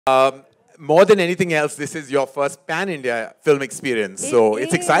Um, More than anything else, this is your first pan-India film experience, so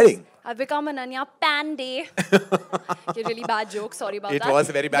it's exciting. I've become an Anya Panday. Okay, really bad joke. Sorry about that. It was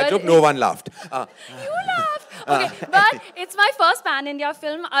a very bad joke. No one laughed. You laughed. Okay, but it's my first pan-India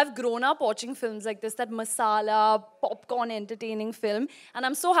film. I've grown up watching films like this, that masala, popcorn, entertaining film. And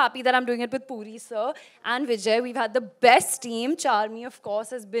I'm so happy that I'm doing it with Puri sir and Vijay. We've had the best team. Charmi, of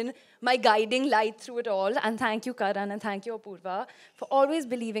course, has been my guiding light through it all. And thank you, Karan, and thank you, Apurva, for always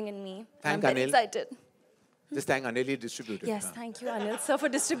believing in me. Thank I'm very Anil. excited. Just thank Anil distributed. Yes, thank you, Anil sir, for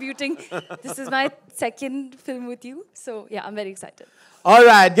distributing. This is my second film with you. So, yeah, I'm very excited. All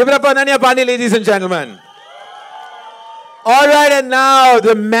right, give it up for Ananya Pandey, ladies and gentlemen. All right, and now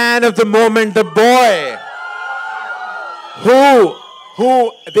the man of the moment, the boy,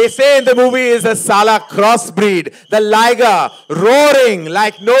 who they say in the movie is a Sala crossbreed, the Liger, roaring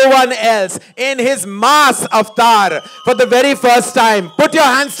like no one else in his mass avatar for the very first time. Put your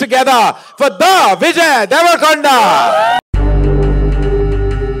hands together for the Vijay Devarakonda.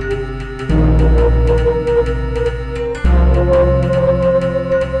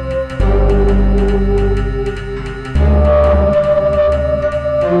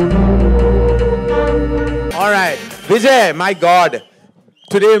 All right, Vijay, my God.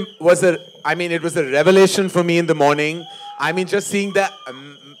 Today was it was a revelation for me in the morning. I mean, just seeing the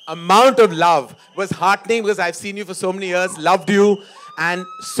amount of love was heartening because I've seen you for so many years, loved you, and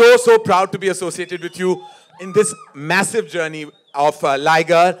so proud to be associated with you in this massive journey of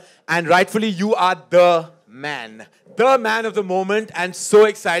Liger. And rightfully, you are the man of the moment, and so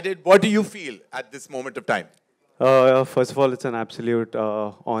excited. What do you feel at this moment of time? First of all, it's an absolute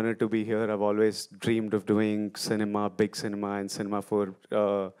honor to be here. I've always dreamed of doing cinema, big cinema, and cinema for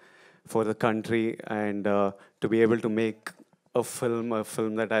the country, and to be able to make a film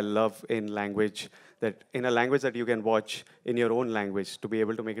that I love in a language that you can watch in your own language. To be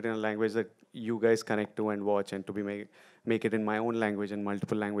able to make it in a language that you guys connect to and watch, and to make it in my own language and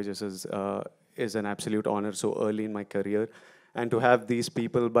multiple languages is an absolute honor so early in my career, and to have these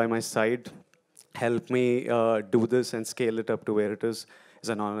people by my side help me do this and scale it up to where it is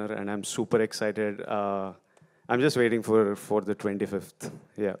an honor, and I'm super excited. I'm just waiting for the 25th.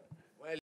 Yeah.